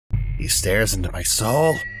He stares into my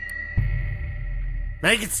soul.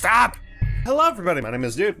 Make it stop! Hello everybody, my name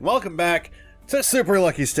is Dude. Welcome back to Super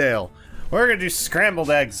Lucky's Tale. We're gonna do scrambled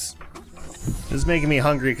eggs. This is making me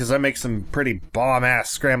hungry because I make some pretty bomb-ass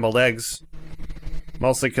scrambled eggs.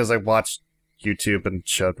 Mostly because I watched YouTube and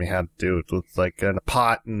showed me how to do it with, like, in a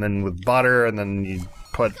pot and then with butter and then you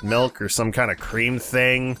put milk or some kind of cream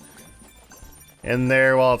thing in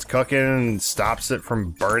there while it's cooking and stops it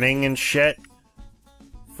from burning and shit.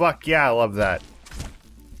 Fuck yeah, I love that.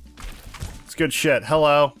 It's good shit.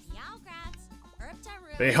 Hello.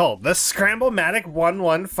 Behold, the Scramblematic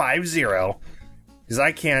 1150. Because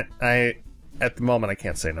at the moment I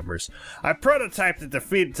can't say numbers. I prototyped it to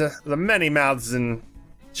feed to the many mouths in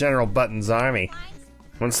General Button's army.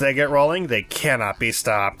 Once they get rolling, they cannot be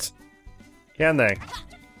stopped. Can they?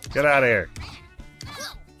 Get out of here.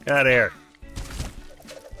 Get out of here.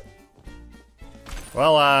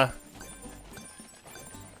 Well,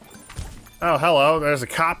 oh, hello, there's a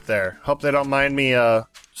cop there. Hope they don't mind me,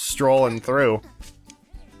 strolling through.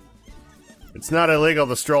 It's not illegal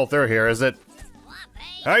to stroll through here, is it?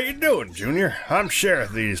 How you doing, Junior? I'm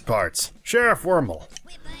Sheriff these parts. Sheriff Wormel.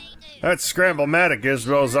 That Scramblematic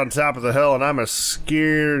Gizmo's on top of the hill, and I'm a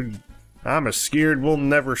scared we'll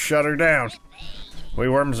never shut her down. We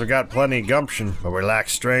worms have got plenty of gumption, but we lack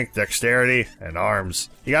strength, dexterity, and arms.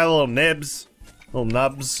 You got little nibs? Little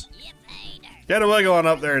nubs? Get a wiggle on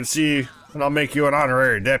up there and see, and I'll make you an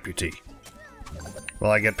honorary deputy.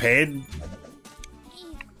 Will I get paid?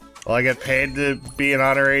 Will I get paid to be an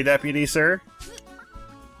honorary deputy, sir?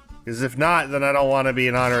 Because if not, then I don't want to be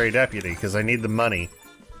an honorary deputy, because I need the money.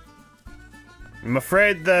 I'm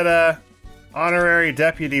afraid that, honorary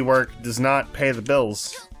deputy work does not pay the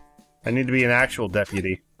bills. I need to be an actual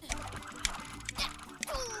deputy.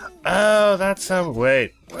 Oh, that's how-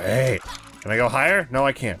 wait. Can I go higher? No,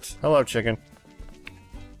 I can't. Hello, chicken.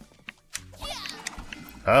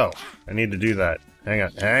 Oh, I need to do that.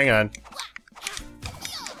 Hang on.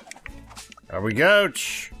 There we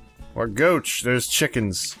gooch. Or gooch. There's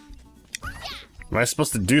chickens. Am I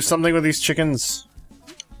supposed to do something with these chickens?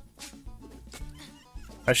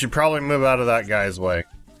 I should probably move out of that guy's way.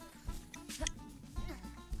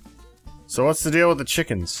 So what's the deal with the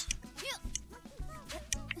chickens?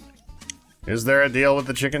 Is there a deal with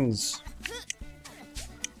the chickens?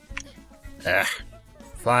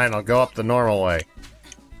 Fine, I'll go up the normal way.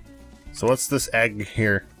 So what's this egg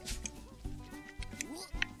here?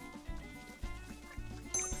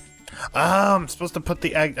 Oh, I'm supposed to put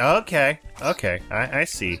the egg. Okay. I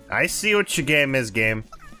see. I see what your game is, game.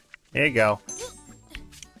 Here you go.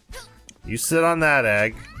 You sit on that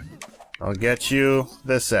egg. I'll get you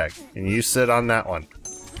this egg. And you sit on that one.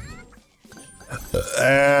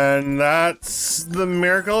 And that's the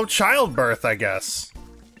miracle of childbirth, I guess.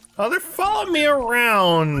 Oh, they're following me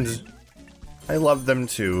around. I love them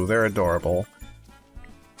too. They're adorable.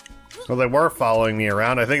 Well, they were following me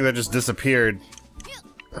around. I think they just disappeared.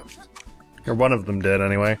 Or one of them did,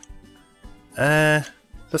 anyway.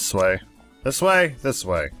 This way. This way? This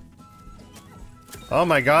way. Oh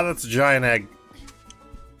my god, that's a giant egg.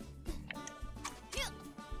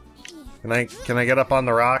 Can I get up on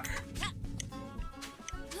the rock?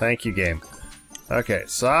 Thank you, game. Okay,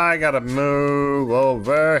 so I gotta move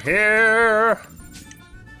over here.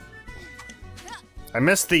 I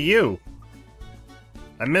missed the U.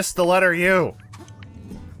 I missed the letter U.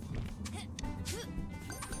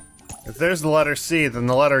 If there's the letter C, then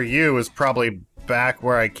the letter U is probably back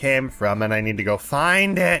where I came from, and I need to go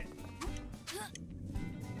find it.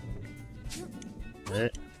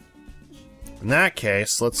 In that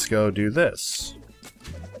case, let's go do this.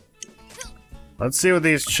 Let's see what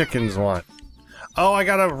these chickens want. Oh, I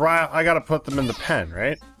gotta put them in the pen,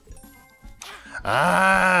 right?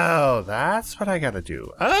 Oh, that's what I gotta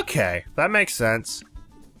do. Okay, that makes sense.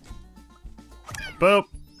 Boop.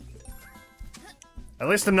 At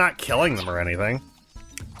least I'm not killing them or anything.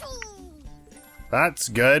 That's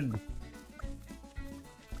good.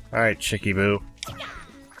 Alright, Chicky Boo.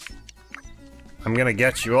 I'm gonna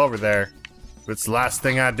get you over there. It's the last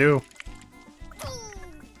thing I do.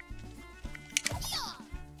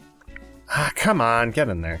 Ah, come on, get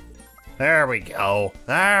in there. There we go.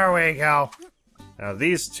 There we go. Now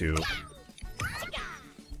these two.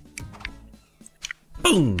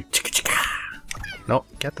 Boom! Chicka chicka! Nope,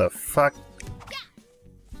 get the fuck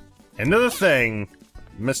into the thing,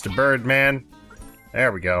 Mr. Birdman.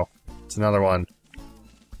 There we go. It's another one.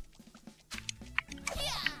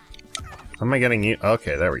 How am I getting you?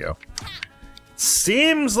 Okay, there we go.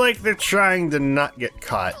 Seems like they're trying to not get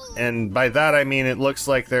caught, and by that I mean it looks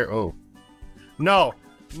like they're. Oh. No!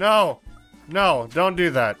 No! No! Don't do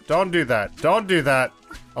that! Don't do that! Don't do that!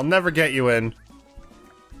 I'll never get you in.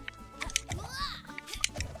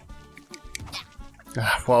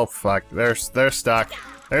 Well, fuck. They're stuck.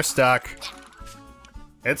 They're stuck.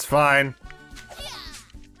 It's fine.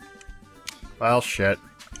 Well, shit.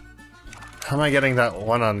 How am I getting that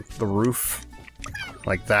one on the roof?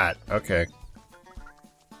 Like that. Okay.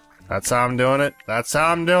 That's how I'm doing it. That's how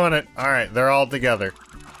I'm doing it. Alright, they're all together.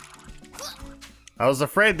 I was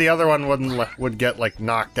afraid the other one would get, like,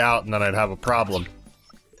 knocked out and then I'd have a problem.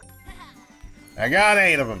 I got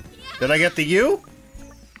 8 of them. Did I get the U?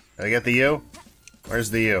 Did I get the U?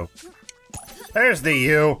 Where's the U? There's the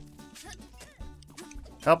U!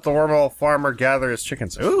 Help the wormhole farmer gather his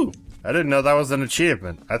chickens. Ooh! I didn't know that was an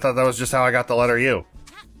achievement. I thought that was just how I got the letter U.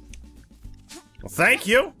 Well, thank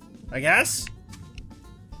you, I guess.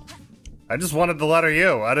 I just wanted the letter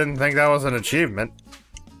U. I didn't think that was an achievement.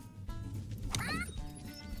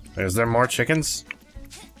 Is there more chickens?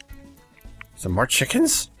 Is there more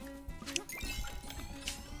chickens?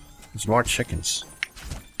 There's more chickens.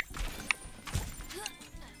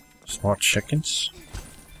 There's more chickens?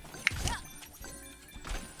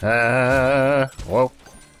 Whoa.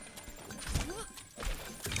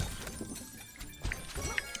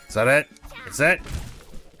 Is that it? Is it?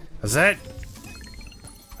 Is it?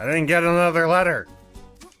 I didn't get another letter.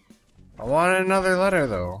 I wanted another letter,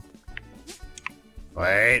 though.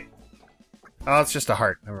 Wait. Oh, it's just a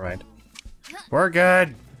heart. Never mind. We're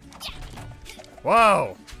good.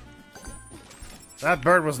 Whoa! That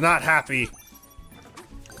bird was not happy.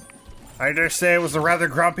 I dare say it was a rather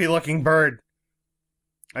grumpy-looking bird.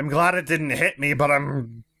 I'm glad it didn't hit me, but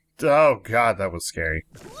I'm... Oh, God, that was scary.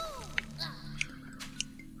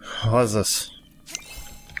 What is this?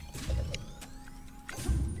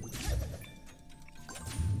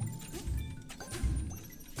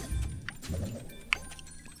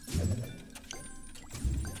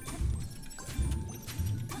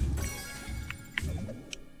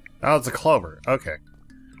 Oh, it's a clover. Okay.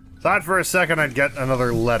 Thought for a second I'd get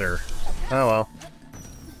another letter. Oh well.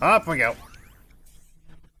 Up we go.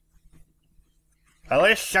 At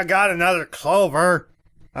least I got another clover.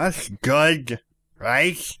 That's good,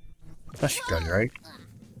 right? That's good, right?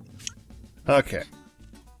 Okay.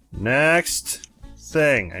 Next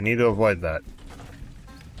thing. I need to avoid that.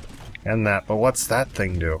 And that. But what's that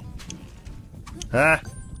thing do? Ah!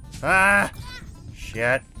 Ah!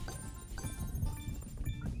 Shit.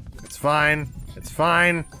 It's fine. It's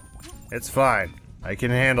fine. It's fine. I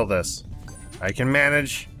can handle this. I can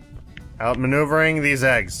manage outmaneuvering these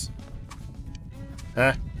eggs.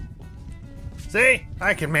 Huh? See?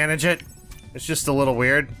 I can manage it. It's just a little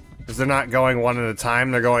weird. Because they're not going one at a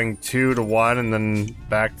time. They're going 2 to 1 and then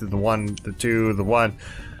back to the 1, the 2, the 1.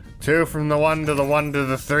 2 from the 1 to the 1 to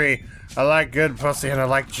the 3. I like good pussy and I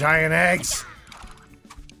like giant eggs.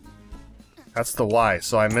 That's the Y.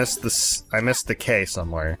 So I missed the K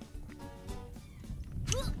somewhere.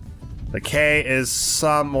 The K is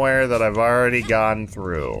somewhere that I've already gone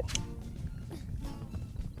through.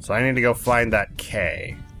 So I need to go find that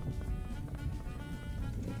K.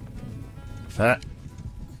 Huh?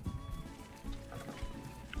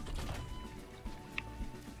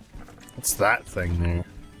 What's that thing there?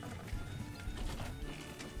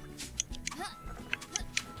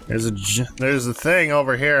 There's a thing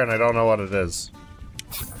over here and I don't know what it is.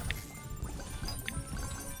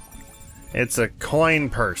 It's a coin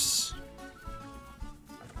purse.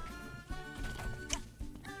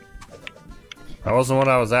 That wasn't what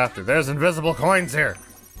I was after. There's invisible coins here!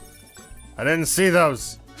 I didn't see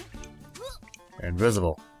those! They're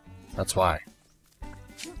invisible. That's why.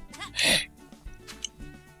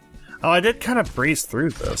 Oh, I did kind of breeze through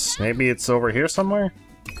this. Maybe it's over here somewhere?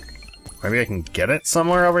 Maybe I can get it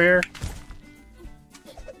somewhere over here?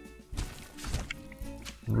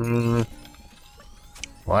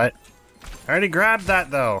 What? I already grabbed that,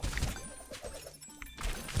 though.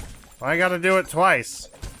 Why I gotta do it twice?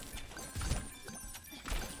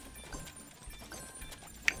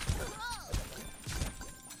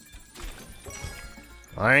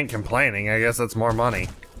 I ain't complaining. I guess that's more money.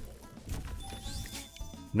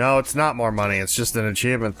 No, it's not more money. It's just an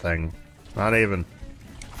achievement thing. Not even.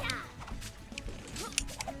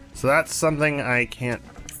 So that's something I can't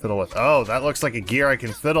fiddle with. Oh, that looks like a gear I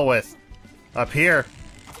can fiddle with. Up here.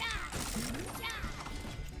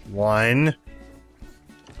 1. What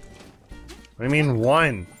do you mean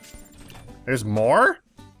 1? There's more?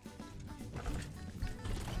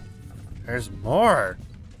 There's more.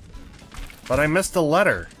 But I missed a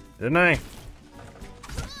letter, didn't I?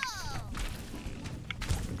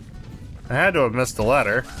 I had to have missed a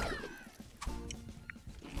letter.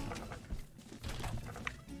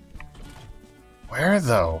 Where,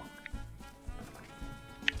 though?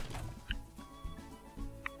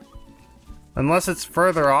 Unless it's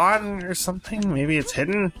further on or something? Maybe it's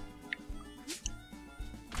hidden?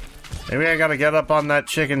 Maybe I gotta get up on that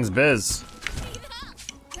chicken's biz.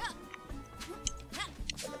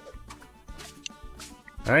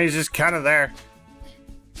 Oh, he's just kind of there.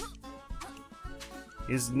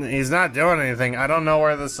 He's not doing anything. I don't know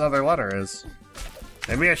where this other letter is.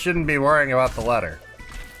 Maybe I shouldn't be worrying about the letter.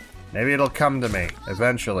 Maybe it'll come to me,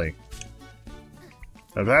 eventually.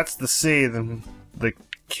 If that's the C, then the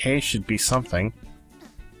K should be something.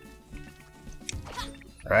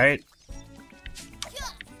 Right?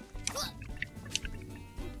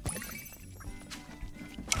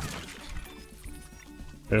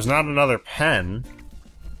 There's not another pen.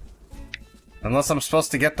 Unless I'm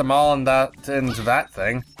supposed to get them all in into that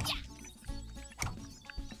thing.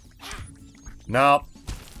 Nope.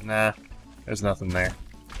 Nah. There's nothing there.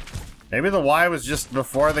 Maybe the Y was just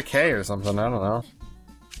before the K or something, I don't know.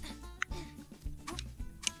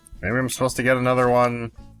 Maybe I'm supposed to get another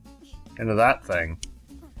one into that thing.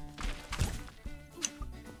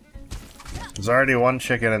 There's already one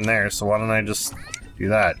chicken in there, so why don't I just do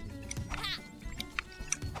that?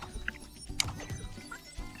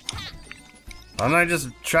 Why don't I just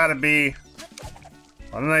try to be...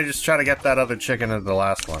 Why don't I just try to get that other chicken into the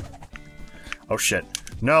last one? Oh shit.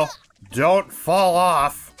 No! Don't fall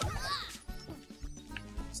off!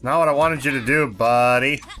 It's not what I wanted you to do,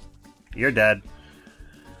 buddy. You're dead.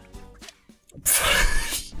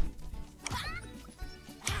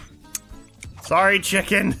 Sorry,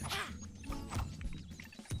 chicken!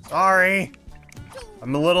 Sorry!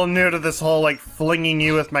 I'm a little new to this whole, like, flinging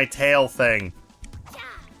you with my tail thing.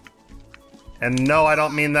 And no, I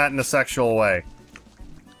don't mean that in a sexual way.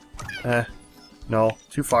 No.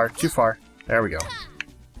 Too far, too far. There we go.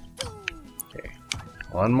 Okay.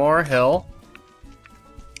 One more hill.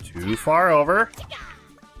 Too far over.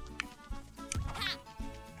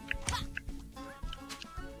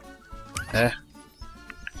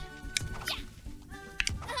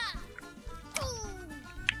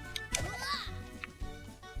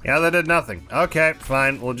 Yeah, that did nothing. Okay,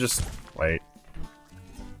 fine. We'll just wait.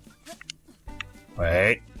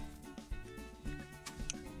 Wait.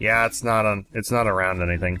 Yeah, it's not around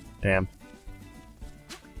anything. Damn.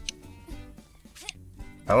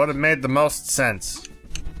 That would have made the most sense.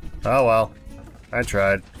 Oh well. I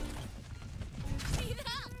tried.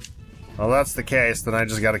 Well, that's the case, then I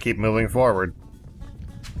just gotta keep moving forward.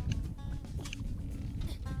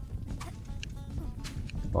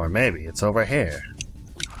 Or maybe it's over here.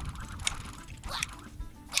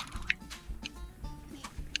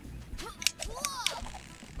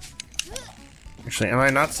 Actually, am I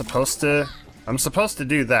not supposed to? I'm supposed to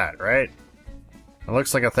do that, right? It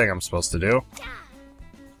looks like a thing I'm supposed to do.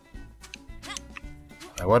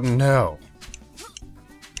 I wouldn't know.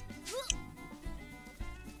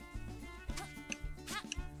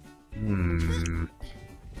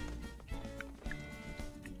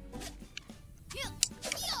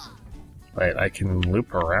 Wait, I can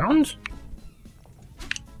loop around?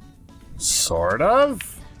 Sort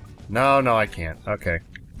of? No, I can't. Okay.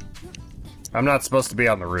 I'm not supposed to be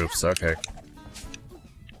on the roofs, okay.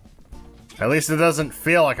 At least it doesn't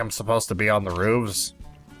feel like I'm supposed to be on the roofs.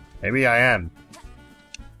 Maybe I am.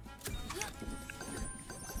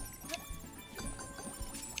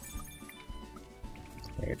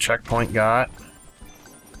 Okay, checkpoint got.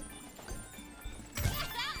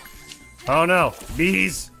 Oh no,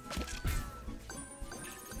 bees!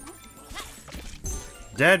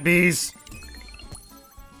 Dead bees!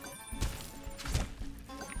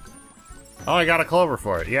 Oh, I got a clover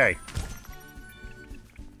for it, yay.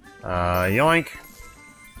 Yoink.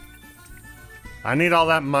 I need all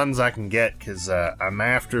that muns I can get, because I'm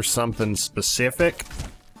after something specific.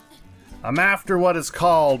 I'm after what is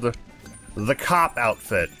called the cop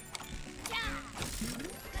outfit.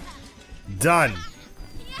 Done.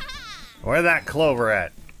 Where's that clover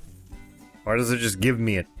at? Or does it just give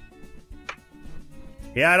me it?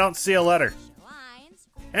 Yeah, I don't see a letter.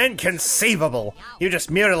 Inconceivable! You just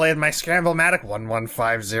mutilated my Scramblematic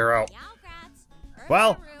 1150.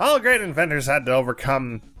 Well, all great inventors had to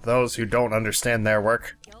overcome those who don't understand their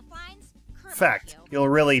work. In fact, you'll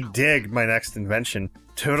really dig my next invention.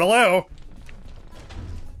 Toodaloo!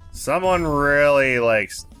 Someone really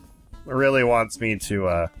wants me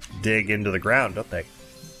to, dig into the ground, don't they?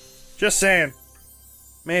 Just saying.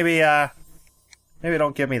 Maybe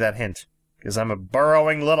don't give me that hint. Because I'm a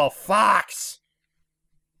burrowing little fox!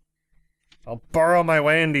 I'll burrow my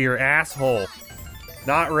way into your asshole.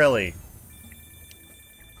 Not really.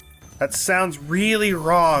 That sounds really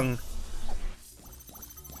wrong.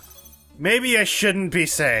 Maybe I shouldn't be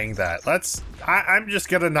saying that. I'm just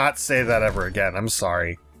gonna not say that ever again. I'm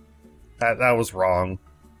sorry. That was wrong.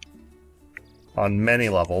 On many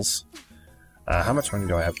levels. How much money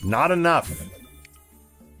do I have? Not enough.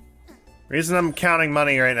 Reason I'm counting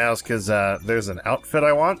money right now is because there's an outfit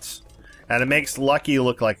I want, and it makes Lucky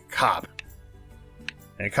look like a cop.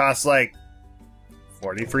 And it costs like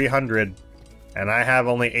 4,300, and I have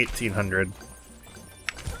only 1,800.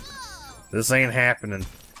 This ain't happening.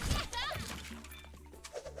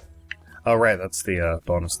 Oh right, that's the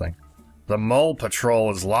bonus thing. The mole patrol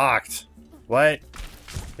is locked. What?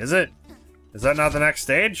 Is it? Is that not the next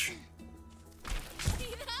stage?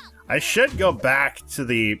 I should go back to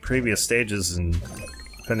the previous stages and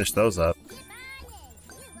finish those up.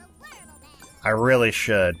 I really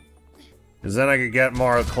should. Because then I could get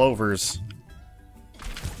more clovers.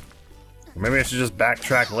 Or maybe I should just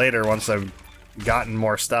backtrack later once I've gotten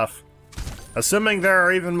more stuff. Assuming there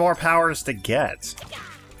are even more powers to get.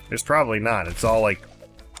 There's probably not. It's all like...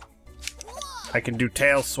 I can do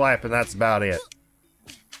tail swipe and that's about it.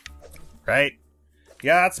 Right?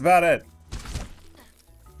 Yeah, that's about it.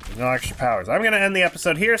 No extra powers. I'm going to end the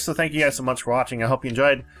episode here, so thank you guys so much for watching. I hope you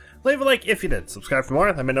enjoyed. Leave a like if you did. Subscribe for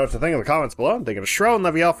more. Let me know what you think in the comments below. Thank you to Shro and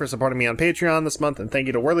love you all for supporting me on Patreon this month. And thank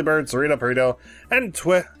you to Whirlybird, Zarito, Burrito, and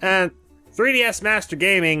 3DS Master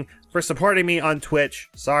Gaming for supporting me on Twitch.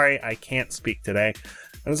 Sorry, I can't speak today.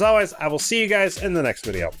 And as always, I will see you guys in the next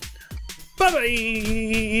video. Bye-bye!